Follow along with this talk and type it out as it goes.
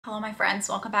Hello my friends,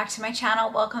 welcome back to my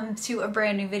channel. Welcome to a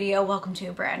brand new video. Welcome to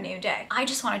a brand new day. I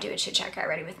just want to do a chit chat, get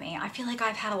ready with me. I feel like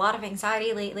I've had a lot of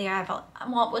anxiety lately.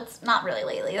 Well, it's not really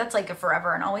lately. That's like a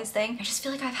forever and always thing. I just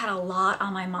feel like I've had a lot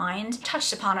on my mind.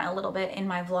 Touched upon it a little bit in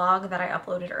my vlog that I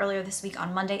uploaded earlier this week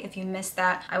on Monday. If you missed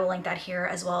that, I will link that here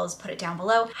as well as put it down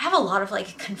below. I have a lot of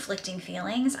like conflicting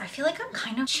feelings. I feel like I'm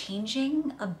kind of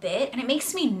changing a bit and it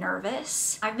makes me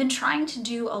nervous. I've been trying to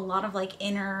do a lot of like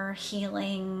inner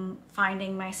healing,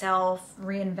 finding myself,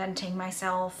 reinventing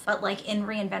myself, but like in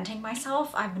reinventing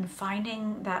myself, I've been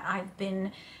finding that I've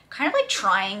been kind of like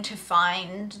trying to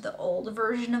find the old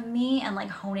version of me and like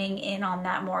honing in on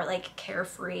that more like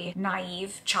carefree,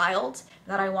 naive child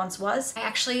that I once was. I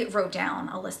actually wrote down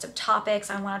a list of topics.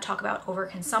 I want to talk about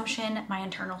overconsumption, my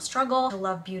internal struggle to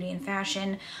love beauty and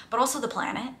fashion, but also the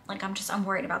planet. Like I'm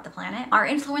worried about the planet. Are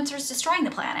influencers destroying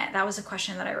the planet? That was a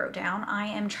question that I wrote down. I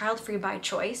am child-free by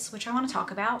choice, which I want to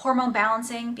talk about. Hormone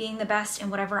balancing, being the best in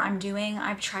whatever I'm doing.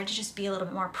 I've tried to just be a little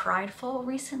bit more prideful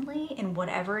recently in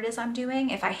whatever it is I'm doing.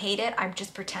 If I hate it, I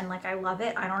just pretend like I love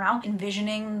it. I don't know.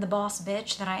 Envisioning the boss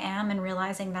bitch that I am and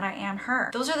realizing that I am her.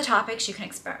 Those are the topics you can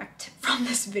expect from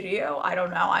this video. I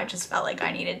don't know. I just felt like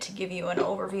I needed to give you an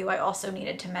overview. I also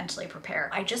needed to mentally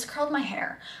prepare. I just curled my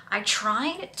hair. I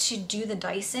tried to do the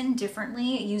Dyson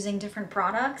differently using different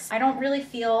products. I don't really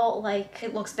feel like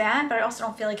it looks bad, but I also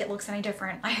don't feel like it looks any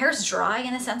different. My hair's dry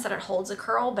in the sense that it holds a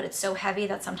curl, but it's so heavy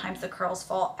that sometimes the curls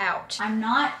fall out. I'm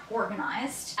not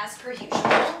organized as per usual.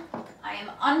 I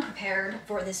am unprepared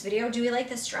for this video. Do we like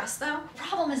this dress though? The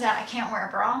problem is that I can't wear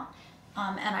a bra.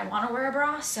 And I want to wear a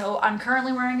bra, so I'm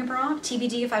currently wearing a bra.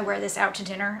 TBD if I wear this out to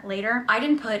dinner later. I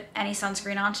didn't put any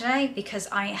sunscreen on today because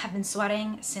I have been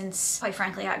sweating since, quite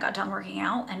frankly, I got done working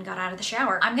out and got out of the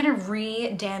shower. I'm gonna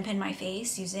re-dampen my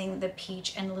face using the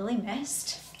Peach and Lily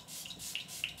Mist.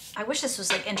 I wish this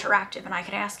was like interactive and I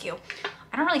could ask you.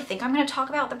 I don't really think I'm going to talk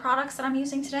about the products that I'm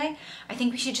using today. I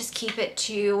think we should just keep it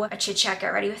to a chit chat, get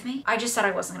ready with me. I just said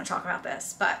I wasn't going to talk about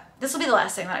this, but this will be the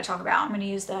last thing that I talk about. I'm going to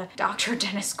use the Dr.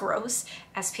 Dennis Gross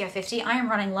SPF 50. I am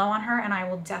running low on her and I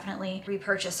will definitely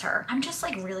repurchase her. I'm just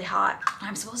like really hot.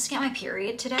 I'm supposed to get my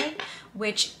period today,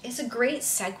 which is a great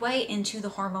segue into the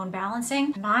hormone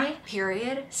balancing. My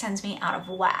period sends me out of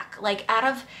whack. Like out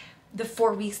of the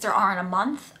 4 weeks there are in a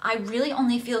month, I really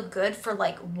only feel good for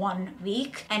like 1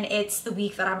 week, and it's the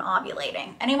week that I'm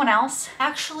ovulating. Anyone else?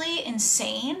 Actually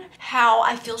insane how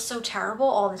I feel so terrible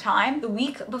all the time. The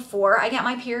week before I get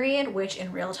my period, which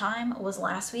in real time was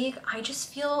last week, I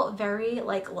just feel very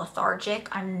like lethargic.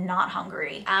 I'm not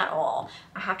hungry at all.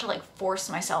 I have to like force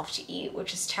myself to eat,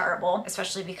 which is terrible,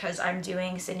 especially because I'm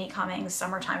doing Sydney Cummings'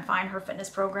 Summertime Fine, her fitness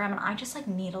program, and I just like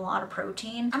need a lot of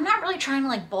protein. I'm not really trying to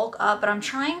like bulk up, but I'm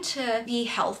trying to be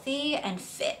healthy and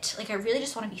fit. Like I really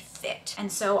just want to be fit.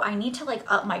 And so I need to like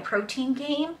up my protein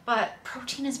game, but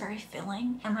protein is very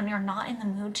filling. And when you're not in the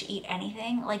mood to eat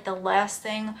anything, like the last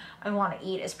thing I want to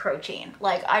eat is protein.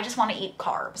 Like I just want to eat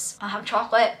carbs. I'll have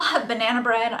chocolate, I'll have banana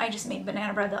bread. I just made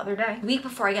banana bread the other day. The week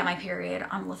before I get my period,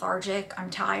 I'm lethargic,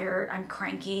 I'm tired, I'm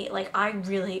cranky. Like I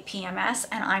really PMS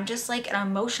and I'm just like an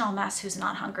emotional mess who's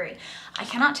not hungry. I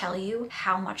cannot tell you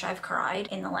how much I've cried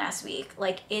in the last week.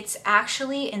 Like it's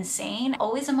actually insane.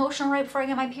 Always emotional right before I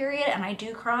get my period and I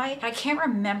do cry. But I can't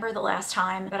remember the last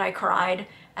time that I cried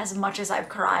as much as I've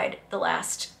cried the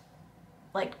last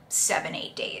like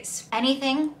 7-8 days.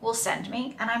 Anything will send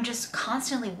me and I'm just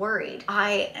constantly worried.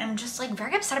 I am just like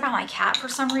very upset about my cat for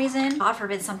some reason. God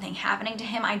forbid something happening to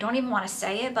him. I don't even want to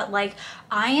say it, but like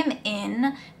I am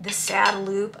in the sad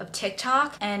loop of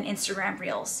TikTok and Instagram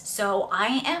Reels. So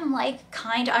I am like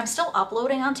I'm still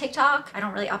uploading on TikTok. I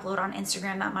don't really upload on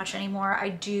Instagram that much anymore. I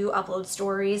do upload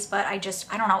stories, but I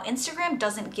don't know. Instagram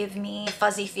doesn't give me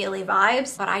fuzzy feely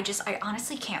vibes, but I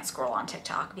honestly can't scroll on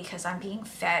TikTok because I'm being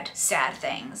fed sad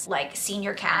things like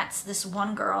senior cats. This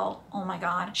one girl, oh my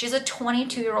god, she's a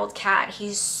 22-year-old cat.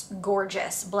 He's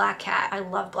gorgeous. Black cat. I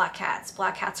love black cats.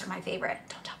 Black cats are my favorite.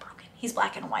 Don't tell Broken. He's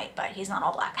black and white, but he's not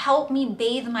all black. Help me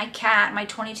bathe my cat, my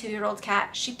 22-year-old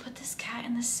cat. She put this cat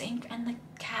in the sink and the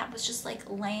cat was just like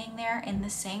laying there in the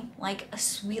sink like a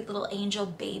sweet little angel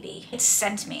baby. It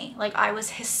sent me. Like I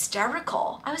was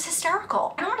hysterical. I was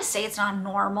hysterical. I don't want to say it's not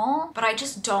normal, but I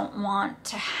just don't want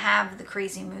to have the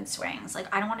crazy mood swings. Like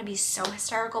I don't want to be so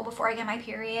hysterical before I get my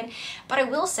period. But I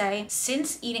will say,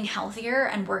 since eating healthier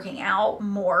and working out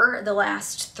more the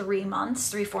last 4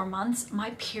 months,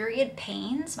 my period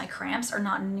pains, my cramps are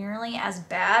not nearly as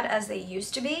bad as they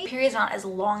used to be. Period's not as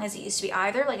long as it used to be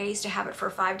either. Like I used to have it for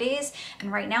 5 days, and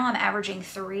and right now I'm averaging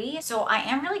 3. So I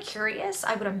am really curious.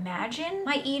 I would imagine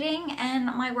my eating and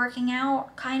my working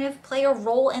out kind of play a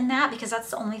role in that, because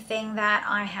that's the only thing that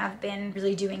I have been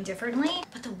really doing differently.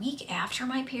 But the week after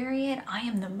my period, I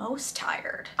am the most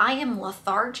tired. I am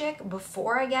lethargic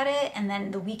before I get it, and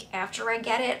then the week after I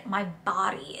get it, my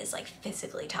body is like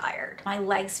physically tired. My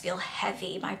legs feel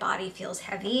heavy, my body feels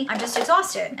heavy. I'm just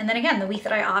exhausted. And then again, the week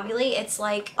that I ovulate, it's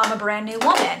like I'm a brand new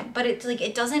woman, but it's like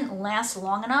it doesn't last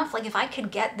long enough. Like if I could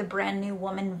get the brand new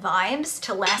woman vibes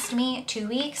to last me 2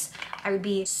 weeks, I would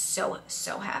be so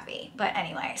happy. But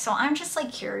anyway, so I'm just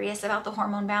like curious about the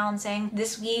hormone balancing.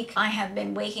 This week, I have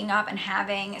been waking up and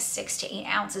having 6 to 8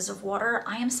 ounces of water.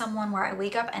 I am someone where I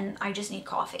wake up and I just need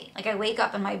coffee. Like I wake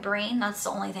up and my brain, that's the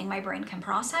only thing my brain can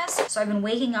process. So I've been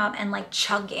waking up and like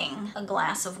chugging a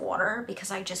glass of water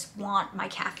because I just want my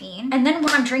caffeine. And then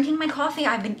when I'm drinking my coffee,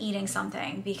 I've been eating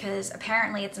something, because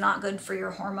apparently it's not good for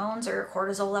your hormones, or your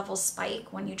cortisol levels spike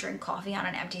when you drink coffee on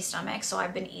an empty stomach. So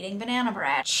I've been eating banana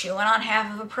bread, chewing on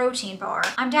half of a protein bar.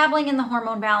 I'm dabbling in the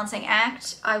hormone balancing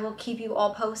act. I will keep you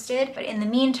all posted. But in the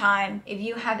meantime, if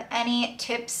you have any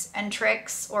tips and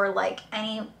tricks or like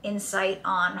any insight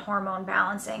on hormone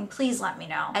balancing, please let me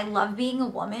know. I love being a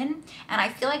woman, and I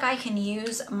feel like I can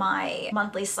use my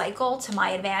monthly cycle to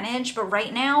my advantage, but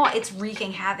right now it's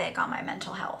wreaking havoc on my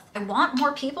mental health. I want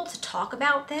more people to talk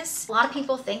about this. A lot of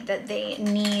people think that they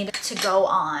need to go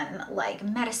on like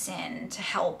medicine to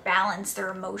help balance their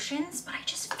emotions, but I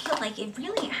just feel like it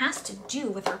really has to do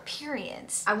with our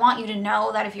periods. I want you to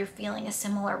know that if you're feeling a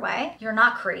similar way, you're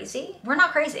not crazy. We're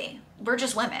not crazy. We're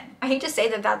just women. I hate to say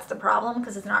that that's the problem,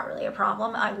 because it's not really a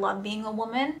problem. I love being a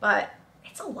woman, but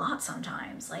it's a lot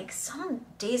sometimes. Like some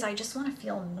days I just want to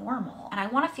feel normal and I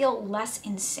want to feel less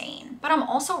insane. But I'm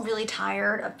also really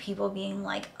tired of people being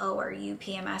like, oh, are you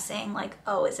PMSing? Like,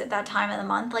 oh, is it that time of the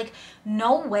month? Like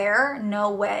nowhere, no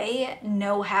way,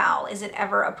 no how is it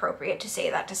ever appropriate to say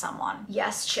that to someone.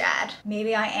 Yes, Chad,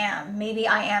 maybe I am. Maybe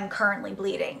I am currently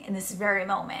bleeding in this very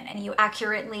moment and you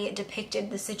accurately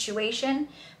depicted the situation,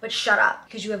 but shut up,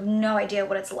 because you have no idea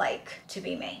what it's like to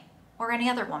be me, or any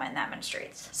other woman that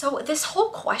menstruates. So this whole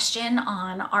question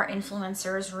on are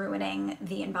influencers ruining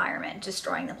the environment,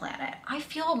 destroying the planet, I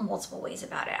feel multiple ways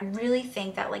about it. I really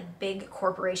think that like big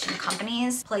corporation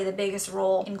companies play the biggest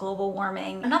role in global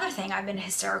warming. Another thing I've been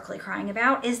hysterically crying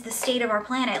about is the state of our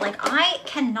planet. Like I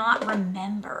cannot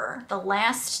remember the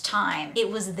last time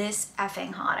it was this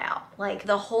effing hot out. Like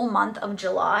the whole month of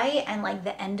July and like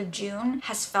the end of June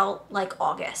has felt like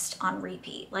August on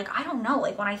repeat. Like I don't know,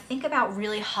 like when I think about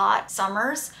really hot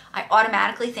summers, I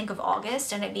automatically think of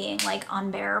August and it being like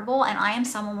unbearable. And I am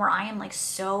someone where I am like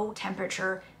so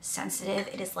temperature sensitive.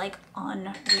 It is like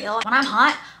unreal. When I'm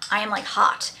hot, I am like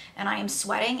hot and I am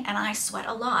sweating and I sweat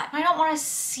a lot. I don't want to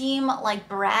seem like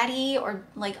bratty or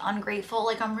like ungrateful.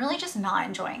 Like I'm really just not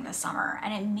enjoying this summer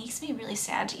and it makes me really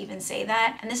sad to even say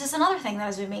that. And this is another thing that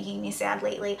has been making me sad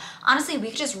lately. Honestly, we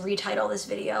could just retitle this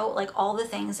video like all the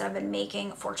things that have been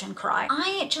making Fortune cry.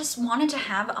 I just wanted to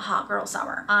have a hot girl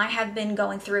summer. I have been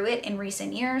going through it in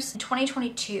recent years. In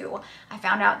 2022, I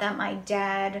found out that my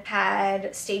dad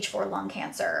had stage 4 lung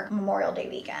cancer Memorial Day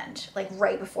weekend, like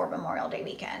right before Memorial Day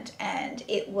weekend. And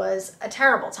it was a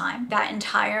terrible time. That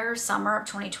entire summer of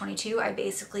 2022, I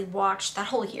basically watched that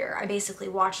whole year. I basically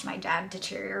watched my dad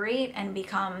deteriorate and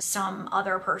become some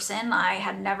other person I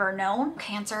had never known.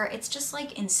 Cancer, it's just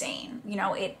like insane. You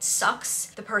know, it sucks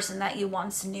the person that you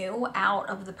once knew out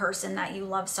of the person that you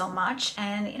love so much.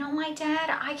 And you know, my dad,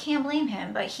 I can't blame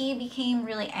him, but he became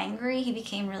really angry. He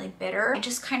became really bitter. I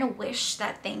just kind of wish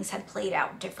that things had played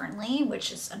out differently,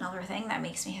 which is another thing that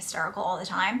makes me hysterical all the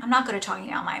time. I'm not good at talking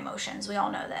about my emotions. We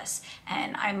all know this.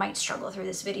 And I might struggle through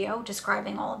this video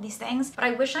describing all of these things, but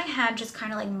I wish I had just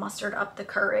kind of like mustered up the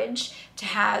courage to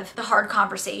have the hard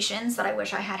conversations that I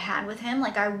wish I had had with him.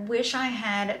 Like I wish I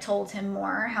had told him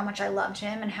more how much I loved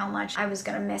him and how much I was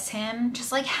gonna miss him.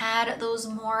 Just like had those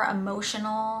more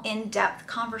emotional, in-depth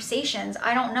conversations.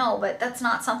 I don't know, but that's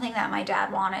not something that my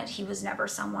dad wanted. He was never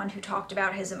someone who talked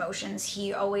about his emotions.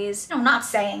 He always, you know, not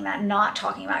saying that not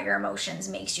talking about your emotions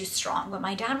makes you strong, but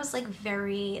my dad was like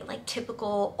very like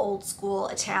typical old school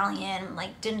Italian,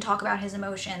 like didn't talk about his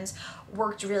emotions,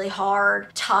 worked really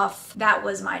hard, tough. That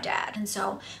was my dad. And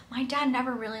so my dad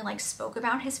never really like spoke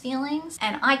about his feelings,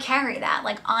 and I carry that.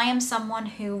 Like I am someone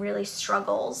who really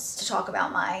struggles to talk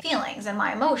about my feelings and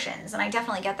my emotions, and I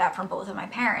definitely get that from both of my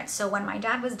parents. So when my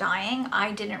dad was dying,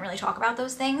 I didn't really talk about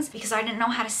those things because I didn't know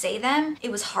how to say them.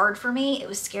 It was hard for me, it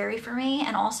was scary for me,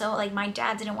 and also like my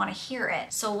dad didn't want to hear it.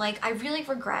 it. So like, I really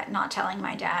regret not telling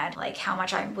my dad like how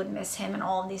much I would miss him and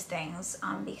all of these things,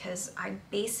 because I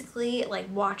basically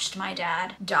like watched my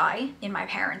dad die in my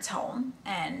parents' home,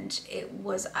 and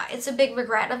it's a big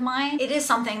regret of mine. It is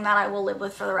something that I will live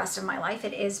with for the rest of my life.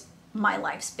 It is my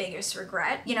life's biggest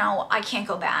regret. You know, I can't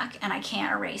go back and I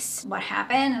can't erase what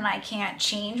happened and I can't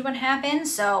change what happened.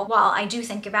 So while I do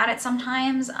think about it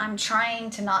sometimes, I'm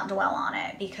trying to not dwell on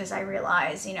it, because I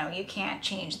realize, you know, you can't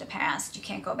change the past. You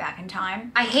can't go back in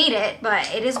time. I hate it, but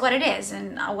it is what it is.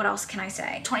 And what else can I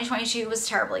say? 2022 was a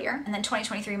terrible year. And then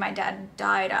 2023, my dad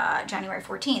died January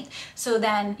 14th. So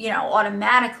then, you know,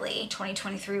 automatically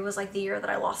 2023 was like the year that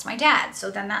I lost my dad.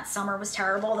 So then that summer was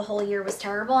terrible. The whole year was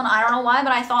terrible. And I don't know why,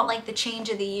 but I thought like the change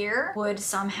of the year would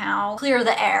somehow clear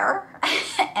the air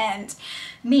and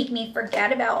make me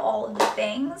forget about all of the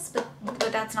things,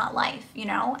 but that's not life, you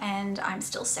know, and I'm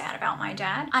still sad about my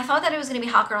dad. I thought that it was gonna be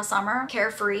hot girl summer,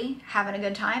 carefree, having a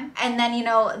good time. And then, you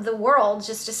know, the world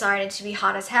just decided to be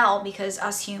hot as hell because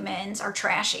us humans are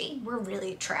trashy. We're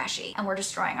really trashy and we're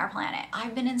destroying our planet.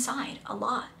 I've been inside a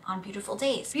lot on beautiful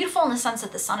days. Beautiful in the sense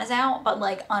that the sun is out, but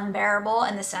like unbearable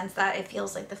in the sense that it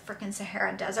feels like the frickin'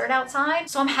 Sahara Desert outside.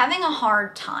 So I'm having a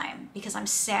hard time because I'm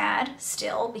sad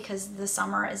still, because the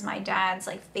summer is my dad's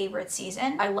like favorite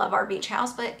season. I love our beach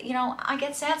house, but you know, I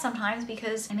get sad sometimes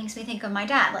because it makes me think of my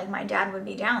dad. Like my dad would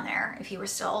be down there if he were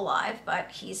still alive,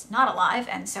 but he's not alive,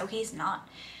 and so he's not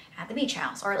at the beach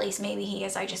house, or at least maybe he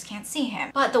is, I just can't see him.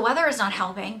 But the weather is not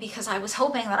helping, because I was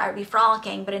hoping that I would be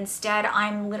frolicking, but instead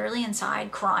I'm literally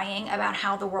inside crying about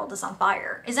how the world is on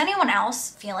fire. Is anyone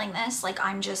else feeling this? Like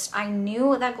I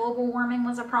knew that global warming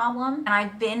was a problem and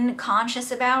I've been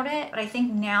conscious about it, but I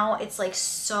think now it's like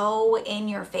so in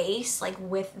your face, like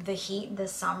with the heat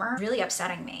this summer, really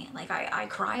upsetting me. Like I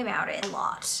cry about it a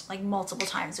lot, like multiple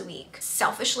times a week.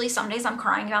 Selfishly, some days I'm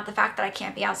crying about the fact that I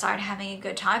can't be outside having a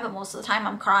good time, but most of the time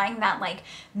I'm crying that like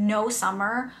no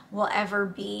summer will ever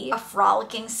be a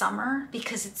frolicking summer,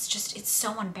 because it's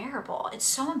so unbearable. It's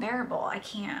so unbearable. I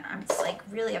can't. It's like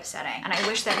really upsetting. And I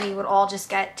wish that we would all just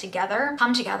get together,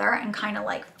 come together and kind of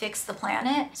like fix the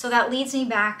planet. So that leads me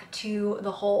back to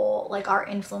the whole like our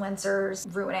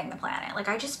influencers ruining the planet. Like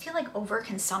I just feel like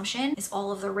overconsumption is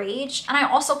all of the rage. And I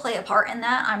also play a part in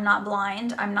that. I'm not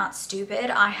blind. I'm not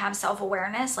stupid. I have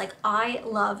self-awareness. Like I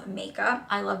love makeup.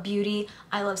 I love beauty.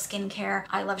 I love skincare.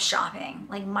 I love shopping.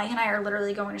 Like Mike and I are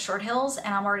literally going to Short Hills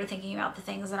and I'm already thinking about the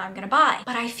things that I'm gonna buy,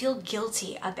 but I feel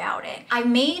guilty about it. I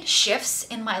made shifts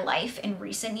in my life in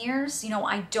recent years. You know,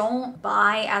 I don't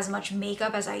buy as much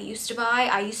makeup as I used to buy.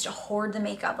 I used to hoard the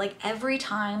makeup. Like every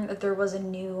time that there was a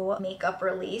new makeup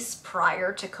release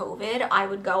prior to COVID, I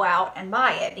would go out and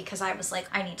buy it because I was like,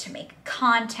 I need to make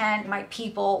content. My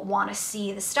people want to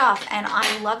see the stuff, and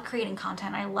I love creating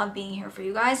content. I love being here for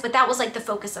you guys, but that was like the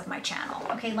focus of my channel.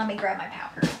 Okay, let me grab my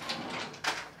powder.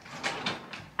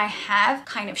 I have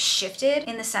kind of shifted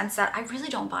in the sense that I really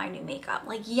don't buy new makeup.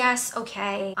 Like, yes,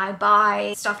 okay, I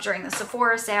buy stuff during the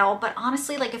Sephora sale, but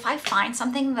honestly, like if I find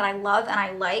something that I love and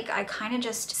I like, I kind of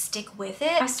just stick with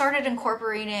it. I started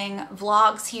incorporating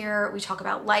vlogs here. We talk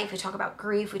about life, we talk about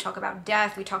grief, we talk about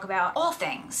death, we talk about all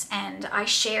things. And I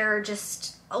share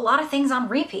just a lot of things on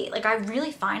repeat. Like I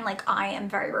really find like I am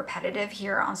very repetitive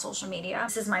here on social media.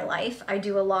 This is my life. I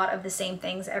do a lot of the same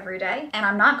things every day, and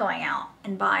I'm not going out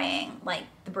and buying like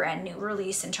the brand new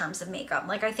release in terms of makeup.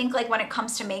 Like I think like when it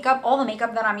comes to makeup, all the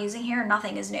makeup that I'm using here,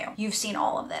 nothing is new. You've seen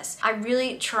all of this. I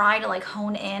really try to like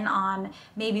hone in on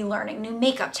maybe learning new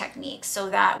makeup techniques so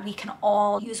that we can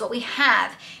all use what we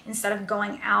have instead of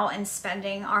going out and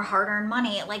spending our hard-earned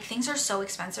money. Like things are so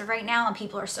expensive right now and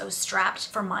people are so strapped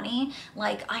for money.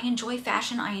 Like I enjoy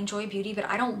fashion, I enjoy beauty, but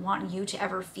I don't want you to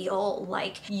ever feel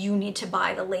like you need to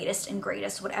buy the latest and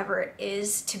greatest, whatever it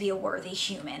is, to be a worthy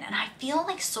human. And I feel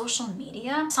like social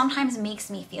media sometimes makes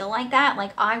me feel like that.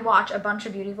 Like I watch a bunch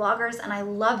of beauty vloggers and I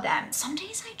love them. Some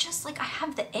days I just like, I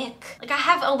have the ick. Like I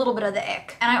have a little bit of the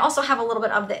ick, and I also have a little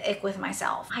bit of the ick with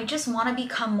myself. I just want to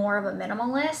become more of a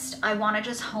minimalist. I want to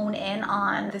just hone in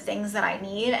on the things that I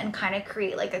need and kind of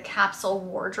create like a capsule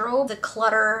wardrobe. The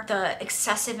clutter, the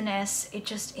excessiveness,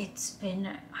 it's been,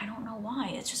 I don't know why,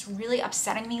 it's just really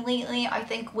upsetting me lately. I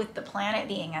think with the planet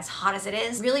being as hot as it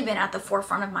is, really been at the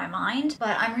forefront of my mind,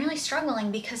 but I'm really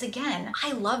struggling because again,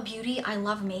 I love beauty, I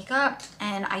love makeup,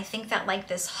 and I think that like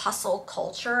this hustle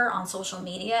culture on social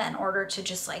media in order to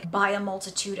just like buy a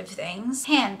multitude of things,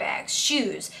 handbags,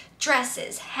 shoes,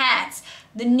 dresses, hats,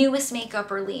 the newest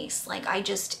makeup release. Like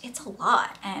it's a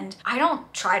lot. And I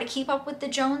don't try to keep up with the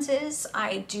Joneses.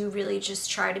 I do really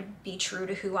just try to be true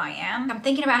to who I am. I'm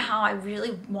thinking about how I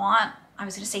really want, I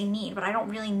was gonna say need, but I don't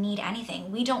really need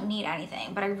anything. We don't need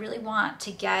anything, but I really want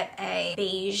to get a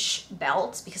beige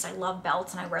belt because I love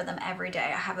belts and I wear them every day.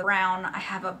 I have a brown, I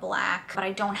have a black, but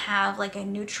I don't have like a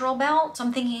neutral belt. So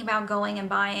I'm thinking about going and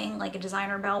buying like a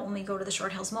designer belt when we go to the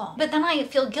Short Hills Mall. But then I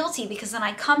feel guilty because then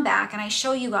I come back and I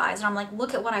show you guys and I'm like,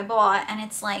 look at what I bought. And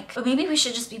it's like, but maybe we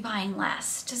should just be buying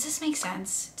less. Does this make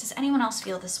sense? Does anyone else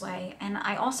feel this way? And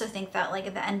I also think that like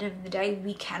at the end of the day,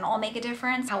 we can all make a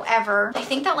difference. However, I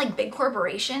think that like big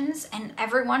corporations and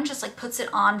everyone just like puts it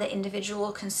on the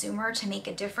individual consumer to make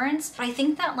a difference. But I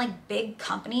think that like big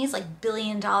companies, like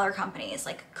billion-dollar companies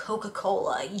like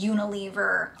Coca-Cola,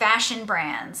 Unilever, fashion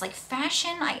brands, like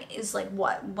fashion is like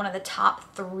what, one of the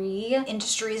top 3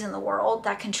 industries in the world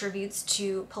that contributes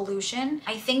to pollution.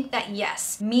 I think that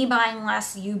yes, me buying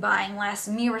less, you buying less,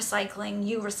 me recycling,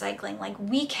 you recycling, like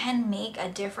we can make a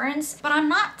difference. But I'm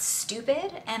not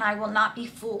stupid and I will not be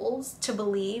fooled to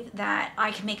believe that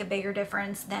I can make a bigger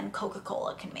difference than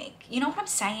Coca-Cola can make. You know what I'm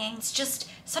saying? It's just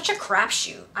such a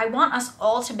crapshoot. I want us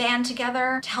all to band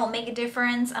together to help make a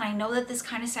difference. And I know that this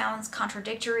kind of sounds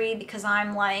contradictory because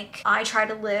I'm like, I try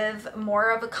to live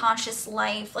more of a conscious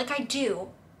life. Like I do.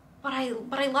 But I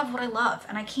love what I love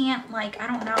and I can't like, I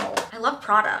don't know. I love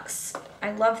products.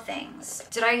 I love things.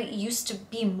 Did I used to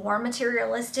be more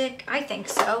materialistic? I think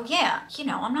so, yeah. You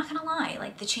know, I'm not gonna lie.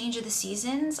 Like the change of the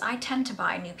seasons, I tend to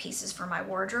buy new pieces for my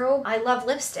wardrobe. I love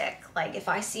lipstick. Like if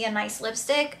I see a nice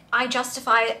lipstick, I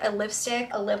justify a lipstick,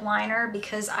 a lip liner,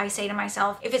 because I say to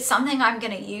myself, if it's something I'm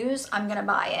gonna use, I'm gonna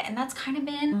buy it. And that's kind of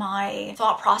been my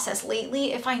thought process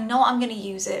lately. If I know I'm gonna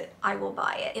use it, I will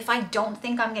buy it. If I don't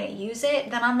think I'm gonna use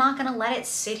it, then I'm not gonna let it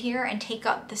sit here and take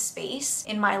up the space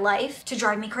in my life to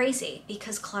drive me crazy,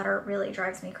 because clutter really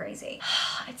drives me crazy.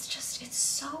 It's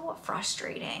so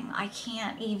frustrating. I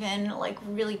can't even like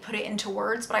really put it into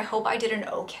words, but I hope I did an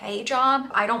okay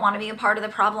job. I don't want to be a part of the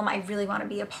problem. I really want to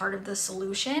be a part of the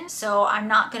solution. So I'm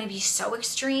not going to be so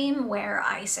extreme where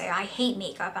I say I hate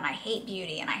makeup and I hate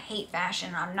beauty and I hate fashion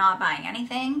and I'm not buying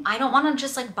anything. I don't want to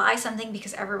just like buy something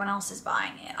because everyone else is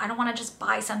buying it. I don't want to just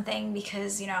buy something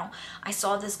because, you know, I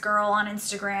saw this girl on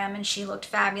Instagram and she looked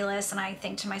fabulous and I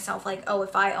think to myself like, oh,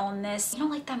 if I own this, you know,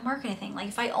 like that marketing thing, like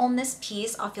if I own this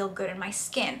piece, I'll feel good in my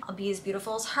skin. I'll be as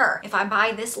beautiful as her. If I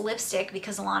buy this lipstick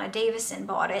because Alana Davison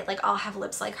bought it, like I'll have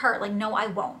lips like her. Like, no, I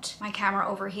won't. My camera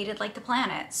overheated like the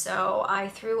planet, so I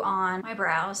threw on my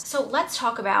brows. So let's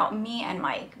talk about me and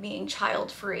Mike being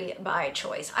child-free by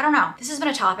choice. I don't know. This has been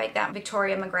a topic that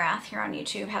Victoria McGrath here on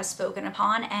YouTube has spoken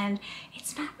upon, and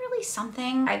it's not really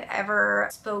something I've ever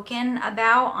spoken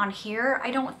about on here,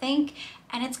 I don't think.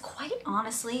 And it's quite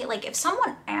honestly, like if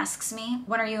someone asks me,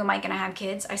 when are you and Mike gonna have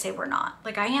kids? I say we're not.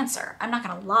 Like I answer, I'm not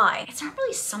gonna lie. It's not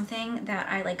really something that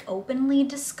I like openly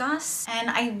discuss. And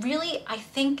I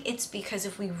think it's because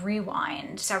if we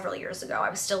rewind several years ago, I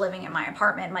was still living in my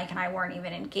apartment. Mike and I weren't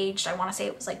even engaged. I wanna say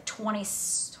it was like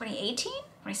 2018?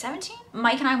 2017?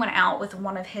 Mike and I went out with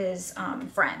one of his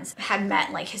friends, had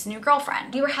met like his new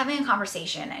girlfriend. We were having a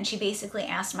conversation and she basically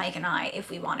asked Mike and I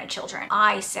if we wanted children.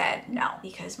 I said no,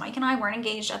 because Mike and I weren't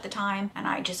engaged at the time and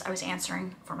I was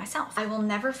answering for myself. I will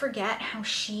never forget how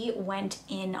she went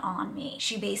in on me.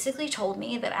 She basically told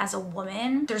me that as a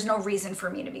woman, there's no reason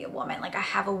for me to be a woman. Like I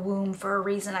have a womb for a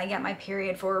reason, I get my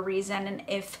period for a reason, and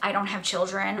if I don't have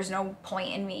children, there's no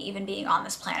point in me even being on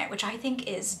this planet, which I think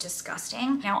is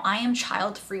disgusting. Now I am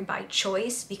child-free by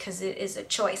choice because it is a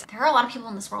choice. There are a lot of people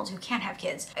in this world who can't have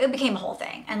kids. It became a whole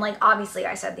thing. And like, obviously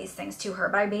I said these things to her,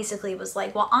 but I basically was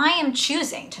like, well, I am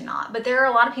choosing to not, but there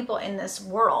are a lot of people in this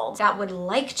world that would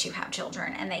like to have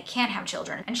children and they can't have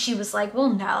children. And she was like, well,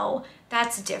 no,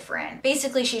 that's different.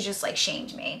 Basically, she just like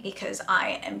shamed me because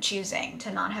I am choosing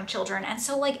to not have children. And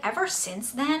so like ever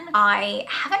since then, I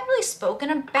haven't really spoken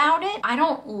about it. I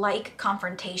don't like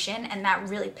confrontation, and that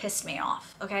really pissed me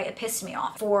off, okay? It pissed me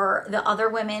off. For the other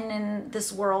women in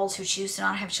this world who choose to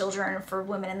not have children, for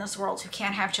women in this world who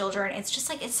can't have children, it's just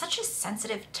like, it's such a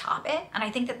sensitive topic. And I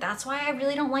think that that's why I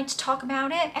really don't like to talk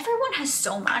about it. Everyone has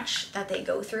so much that they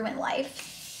go through in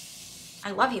life. I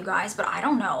love you guys, but I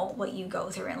don't know what you go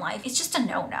through in life. It's just a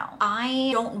no-no. I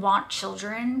don't want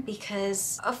children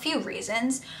because a few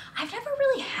reasons. I've never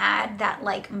really had that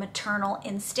like maternal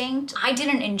instinct. I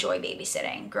didn't enjoy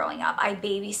babysitting growing up. I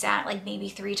babysat like maybe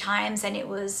 3 times and it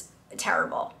was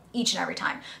terrible. each and every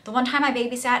time. The one time I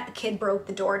babysat, the kid broke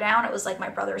the door down. It was like my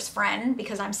brother's friend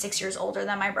because I'm 6 years older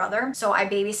than my brother. So I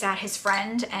babysat his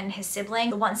friend and his sibling.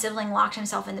 The one sibling locked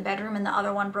himself in the bedroom and the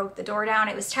other one broke the door down.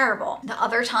 It was terrible. The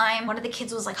other time, one of the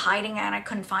kids was like hiding and I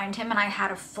couldn't find him and I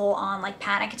had a full on like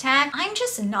panic attack. I'm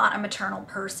just not a maternal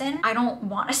person. I don't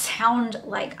want to sound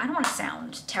like, I don't want to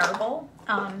sound terrible.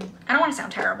 I don't want to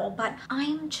sound terrible, but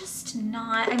I'm just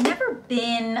not, I've never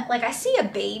been, like I see a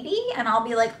baby and I'll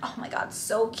be like, oh my God,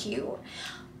 so cute.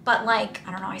 But like,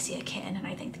 I don't know, I see a kitten and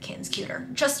I think the kitten's cuter.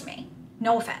 Just me,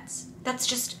 no offense. That's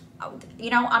just, you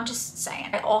know, I'm just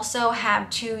saying. I also have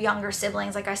 2 younger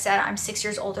siblings. Like I said, I'm 6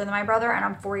 years older than my brother and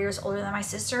I'm 4 years older than my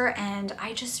sister. And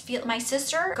I just feel, my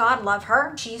sister, God love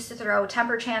her, she used to throw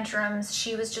temper tantrums.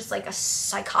 She was just like a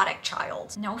psychotic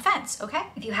child. No offense, okay?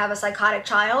 If you have a psychotic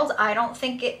child, I don't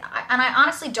think it, and I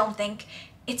honestly don't think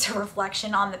it's a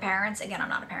reflection on the parents. Again, I'm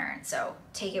not a parent, so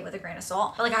take it with a grain of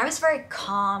salt. But like I was a very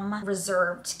calm,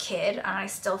 reserved kid and I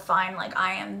still find like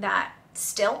I am that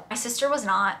still. My sister was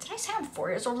not. Did I say I'm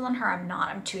 4 years older than her? I'm not.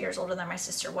 I'm 2 years older than my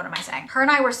sister. What am I saying? Her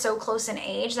and I were so close in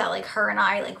age that like her and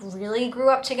I like really grew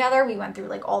up together. We went through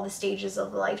like all the stages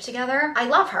of life together. I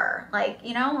love her. Like,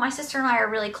 you know, my sister and I are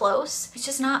really close. It's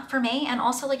just not for me. And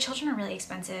also like children are really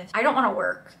expensive. I don't want to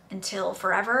work until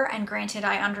forever. And granted,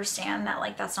 I understand that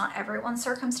like that's not everyone's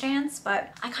circumstance,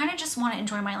 but I kind of just want to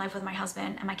enjoy my life with my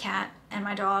husband and my cat and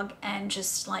my dog and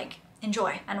just like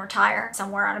enjoy and retire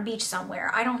somewhere on a beach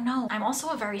somewhere. I don't know. I'm also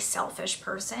a very selfish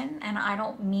person and I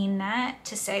don't mean that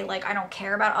to say like I don't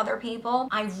care about other people.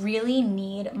 I really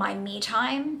need my me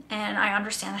time and I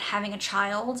understand that having a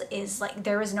child is like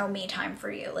there is no me time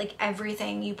for you. Like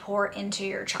everything you pour into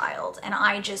your child and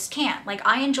I just can't. Like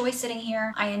I enjoy sitting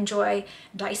here. I enjoy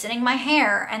dicing my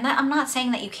hair and that I'm not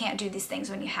saying that you can't do these things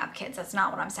when you have kids. That's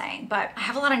not what I'm saying. But I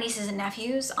have a lot of nieces and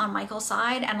nephews on Michael's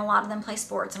side and a lot of them play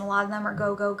sports and a lot of them are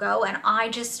go, go, go. And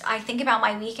I think about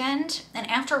my weekend and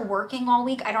after working all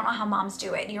week, I don't know how moms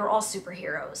do it. You're all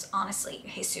superheroes, honestly,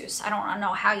 Jesus. I don't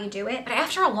know how you do it. But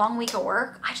after a long week of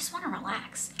work, I just want to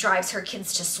relax. Drives her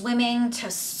kids to swimming, to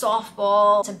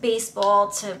softball, to baseball,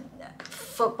 to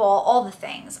football, all the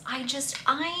things.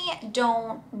 I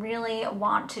don't really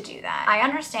want to do that. I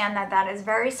understand that that is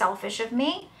very selfish of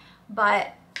me,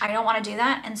 but I don't want to do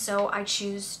that, and so I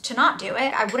choose to not do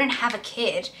it. I wouldn't have a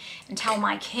kid and tell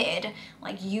my kid,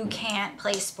 like, you can't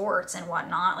play sports and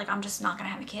whatnot. Like, I'm just not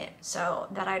gonna have a kid, so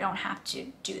that I don't have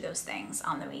to do those things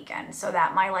on the weekend, so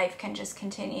that my life can just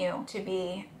continue to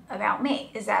be about me.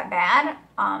 Is that bad?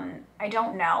 I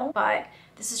don't know, but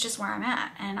this is just where I'm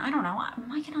at. And I don't know,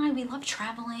 Mike and I, we love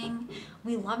traveling.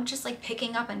 We love just like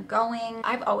picking up and going.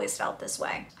 I've always felt this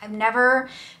way. I've never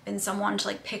been someone to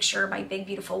like picture my big,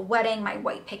 beautiful wedding, my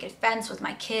white picket fence with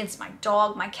my kids, my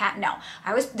dog, my cat. No,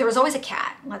 there was always a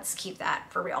cat. Let's keep that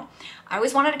for real. I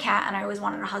always wanted a cat and I always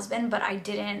wanted a husband, but I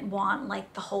didn't want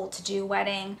like the whole to-do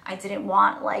wedding. I didn't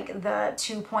want like the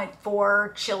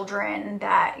 2.4 children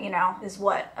that, you know, is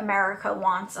what America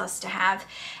wants us to have.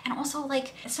 And also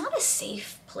like, it's not a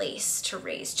safe place to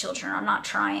raise children. I'm not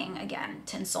trying, again,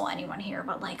 to insult anyone here,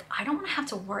 but like, I don't want to have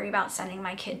to worry about sending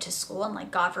my kid to school and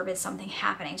like, God forbid, something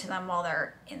happening to them while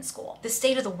they're in school. The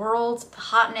state of the world, the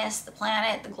hotness, the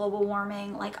planet, the global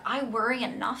warming, like I worry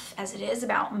enough as it is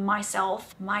about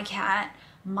myself, my cat,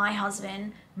 my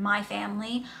husband, my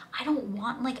family. I don't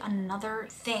want like another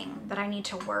thing that I need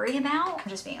to worry about. I'm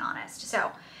just being honest.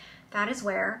 So that is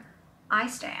where I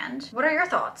stand. What are your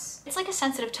thoughts? It's like a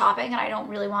sensitive topic and I don't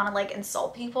really want to like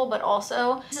insult people, but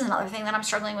also this is another thing that I'm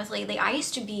struggling with lately. I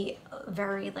used to be a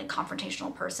very like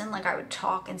confrontational person. Like I would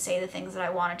talk and say the things that I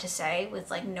wanted to say with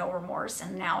like no remorse.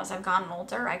 And now as I've gotten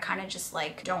older, I kind of just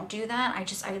like don't do that.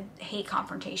 I hate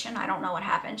confrontation. I don't know what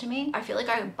happened to me. I feel like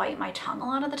I bite my tongue a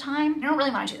lot of the time. I don't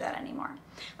really want to do that anymore.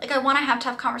 Like I want to have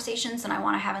tough conversations and I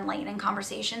want to have enlightening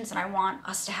conversations and I want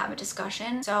us to have a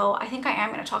discussion. So I think I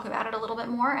am going to talk about it a little bit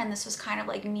more, and this was kind of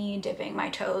like me dipping my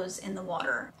toes in the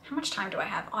water. How much time do I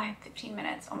have? Oh, I have 15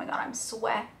 minutes. Oh my God, I'm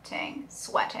sweating.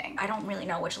 I don't really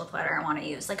know which lip liner I want to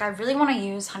use. Like I really want to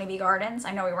use Honeybee Gardens.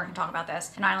 I know we weren't going to talk about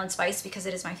this. And Island Spice because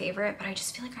it is my favorite, but I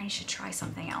just feel like I should try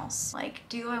something else. Like,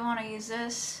 do I want to use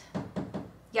this?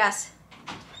 Yes.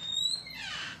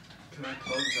 Can I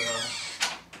plug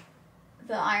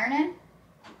the iron in?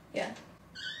 Yeah.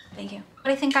 Thank you.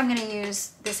 But I think I'm gonna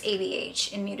use this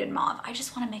ABH in Muted Mauve. I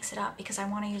just wanna mix it up because I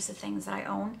wanna use the things that I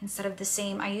own instead of the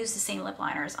same. I use the same lip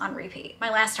liners on repeat. My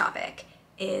last topic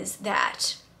is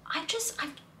that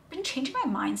been changing my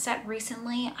mindset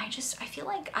recently. I feel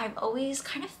like I've always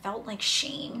kind of felt like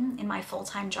shame in my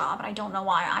full-time job, and I don't know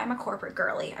why. I'm a corporate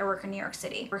girly. I work in New York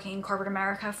City, working in corporate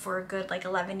America for a good like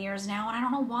 11 years now, and I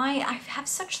don't know why I have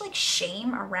such like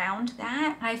shame around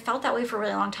that. And I felt that way for a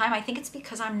really long time. I think it's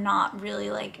because I'm not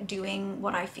really like doing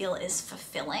what I feel is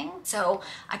fulfilling. So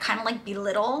I kind of like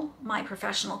belittle my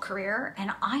professional career,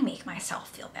 and I make myself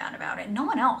feel bad about it. No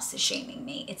one else is shaming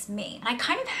me, it's me. And I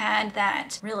kind of had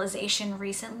that realization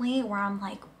recently where I'm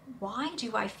like, why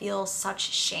do I feel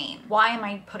such shame? Why am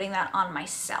I putting that on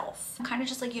myself? I'm kind of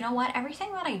just like, you know what?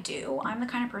 Everything that I do, I'm the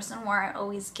kind of person where I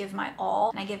always give my all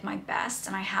and I give my best,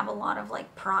 and I have a lot of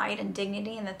like pride and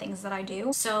dignity in the things that I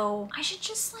do. So I should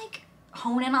just like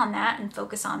hone in on that and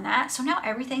focus on that. So now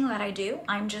everything that I do,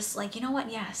 I'm just like, you know what?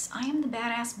 Yes, I am the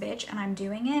badass bitch and I'm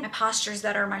doing it. My posture's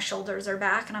better, my shoulders are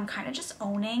back, and I'm kind of just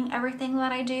owning everything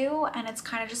that I do. And it's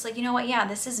kind of just like, you know what? Yeah,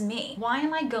 this is me. Why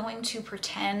am I going to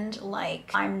pretend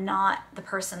like I'm not the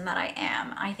person that I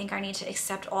am? I think I need to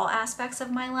accept all aspects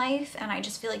of my life, and I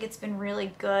just feel like it's been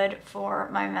really good for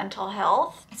my mental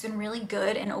health. It's been really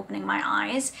good in opening my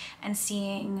eyes and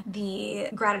seeing the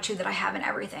gratitude that I have in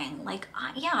everything. Like,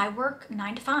 yeah, I work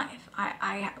 9 to 5.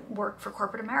 I work for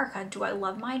corporate America. Do I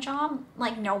love my job?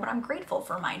 Like, no, but I'm grateful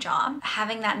for my job.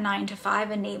 Having that 9 to 5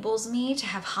 enables me to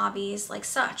have hobbies like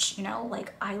such, you know,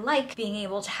 like I like being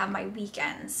able to have my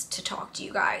weekends to talk to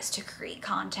you guys, to create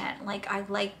content. Like, I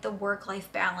like the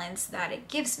work-life balance that it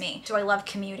gives me. Do I love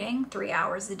commuting 3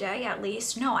 hours a day at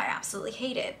least? No, I absolutely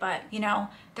hate it. But, you know,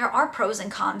 there are pros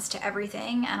and cons to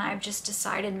everything, and I've just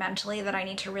decided mentally that I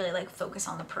need to really like focus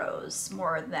on the pros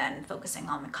more than focusing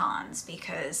on the cons,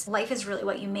 because life is really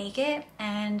what you make it,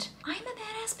 and I'm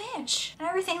a badass bitch in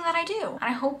everything that I do. And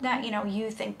I hope that, you know, you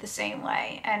think the same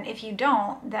way, and if you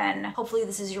don't, then hopefully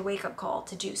this is your wake-up call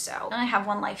to do so. I only have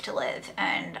one life to live,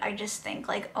 and I just think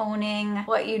like owning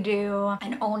what you do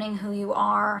and owning who you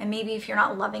are, and maybe if you're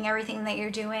not loving everything that you're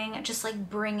doing, just like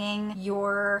bringing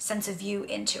your sense of you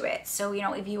into it. So, you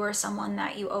know, if you are someone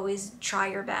that you always try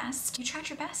your best, you tried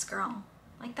your best, girl.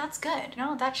 Like, that's good. You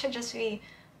know, that should just be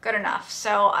good enough.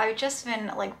 So I've just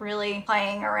been like really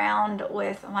playing around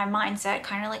with my mindset,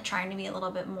 kind of like trying to be a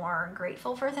little bit more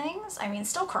grateful for things. I mean,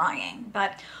 still crying,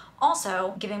 but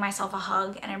also giving myself a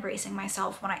hug and embracing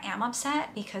myself when I am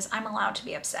upset, because I'm allowed to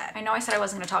be upset. I know I said I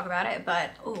wasn't gonna talk about it,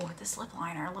 but oh, this lip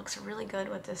liner looks really good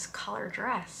with this color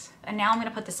dress. And now I'm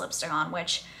gonna put this lipstick on,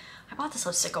 which I bought this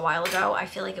lipstick a while ago. I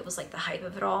feel like it was like the hype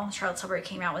of it all. Charlotte Tilbury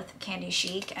came out with Candy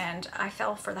Chic, and I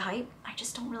fell for the hype. I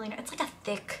just don't really know. It's like a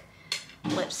thick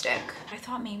lipstick. I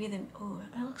thought maybe oh,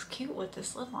 it looks cute with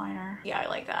this lip liner. Yeah, I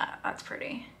like that. That's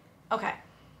pretty. Okay.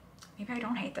 Maybe I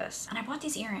don't hate this. And I bought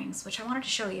these earrings, which I wanted to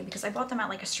show you because I bought them at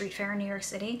like a street fair in New York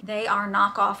City. They are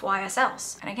knockoff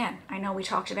YSLs. And again, I know we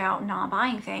talked about not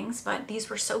buying things, but these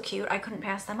were so cute, I couldn't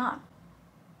pass them up.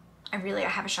 I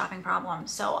have a shopping problem.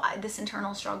 So this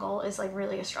internal struggle is like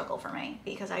really a struggle for me,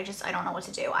 because I don't know what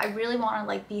to do. I really want to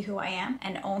like be who I am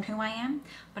and own who I am.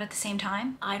 But at the same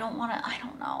time, I don't want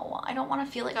to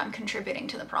feel like I'm contributing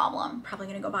to the problem. Probably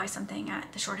gonna go buy something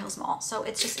at the Short Hills Mall. So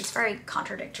it's very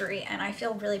contradictory, and I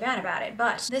feel really bad about it.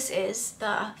 But this is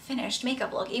the finished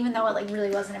makeup look. Even though it like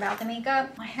really wasn't about the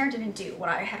makeup, my hair didn't do what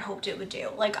I had hoped it would do.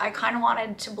 Like, I kind of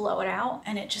wanted to blow it out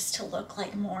and it just to look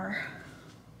like more,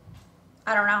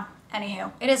 I don't know.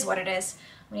 Anywho, it is what it is.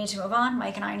 We need to move on.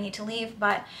 Mike and I need to leave,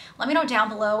 but let me know down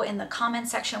below in the comment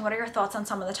section, what are your thoughts on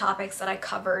some of the topics that I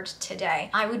covered today?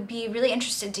 I would be really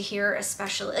interested to hear,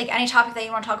 especially like any topic that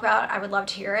you want to talk about, I would love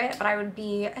to hear it, but I would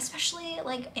be especially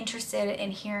like interested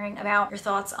in hearing about your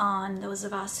thoughts on those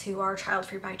of us who are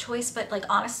child-free by choice, but like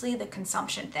honestly, the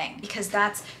consumption thing, because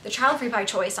that's the child-free by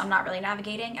choice I'm not really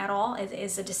navigating at all. It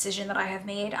is a decision that I have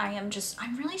made. I'm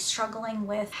really struggling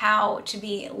with how to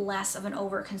be less of an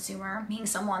overconsumer, being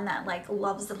someone that like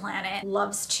loves the planet,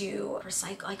 loves to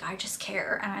recycle. Like, I just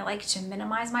care, and I like to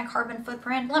minimize my carbon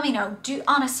footprint. Let me know,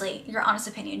 honestly, your honest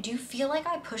opinion. Do you feel like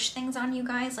I push things on you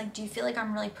guys? Like, do you feel like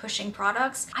I'm really pushing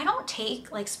products? I don't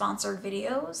take like sponsored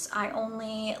videos. I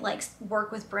only like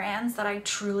work with brands that I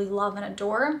truly love and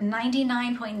adore.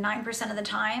 99.9% of the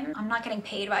time, I'm not getting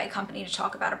paid by a company to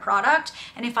talk about a product.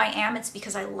 And if I am, it's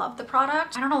because I love the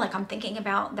product. I don't know, like I'm thinking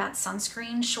about that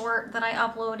sunscreen short that I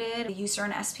uploaded, the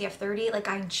Eucerin SPF 30. Like,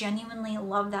 I genuinely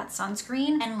love that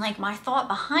sunscreen. And like, my thought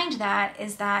behind that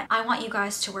is that I want you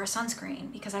guys to wear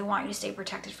sunscreen because I want you to stay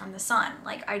protected from the sun.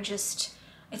 Like,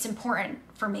 it's important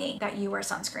for me that you wear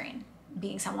sunscreen.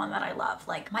 being someone that I love.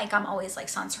 Like Mike, I'm always like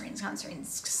sunscreen.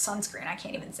 I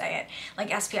can't even say it. Like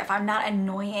SPF, I'm not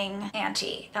annoying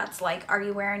auntie that's like, are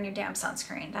you wearing your damn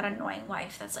sunscreen? That annoying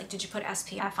wife that's like, did you put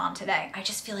SPF on today? I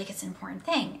just feel like it's an important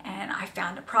thing. And I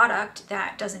found a product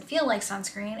that doesn't feel like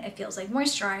sunscreen. It feels like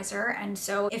moisturizer. And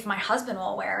so if my husband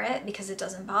will wear it because it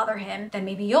doesn't bother him, then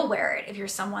maybe you'll wear it if you're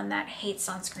someone that hates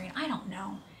sunscreen. I don't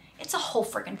know. It's a whole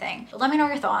freaking thing. But let me know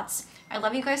your thoughts. I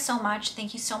love you guys so much.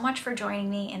 Thank you so much for joining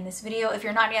me in this video. If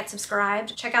you're not yet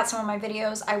subscribed, check out some of my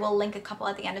videos. I will link a couple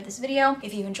at the end of this video.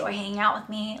 If you enjoy hanging out with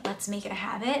me, let's make it a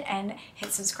habit and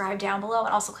hit subscribe down below,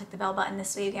 and also click the bell button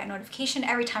this way you get a notification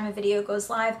every time a video goes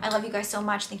live. I love you guys so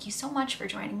much. Thank you so much for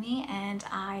joining me, and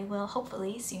I will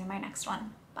hopefully see you in my next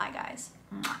one. Bye guys.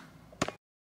 Mwah.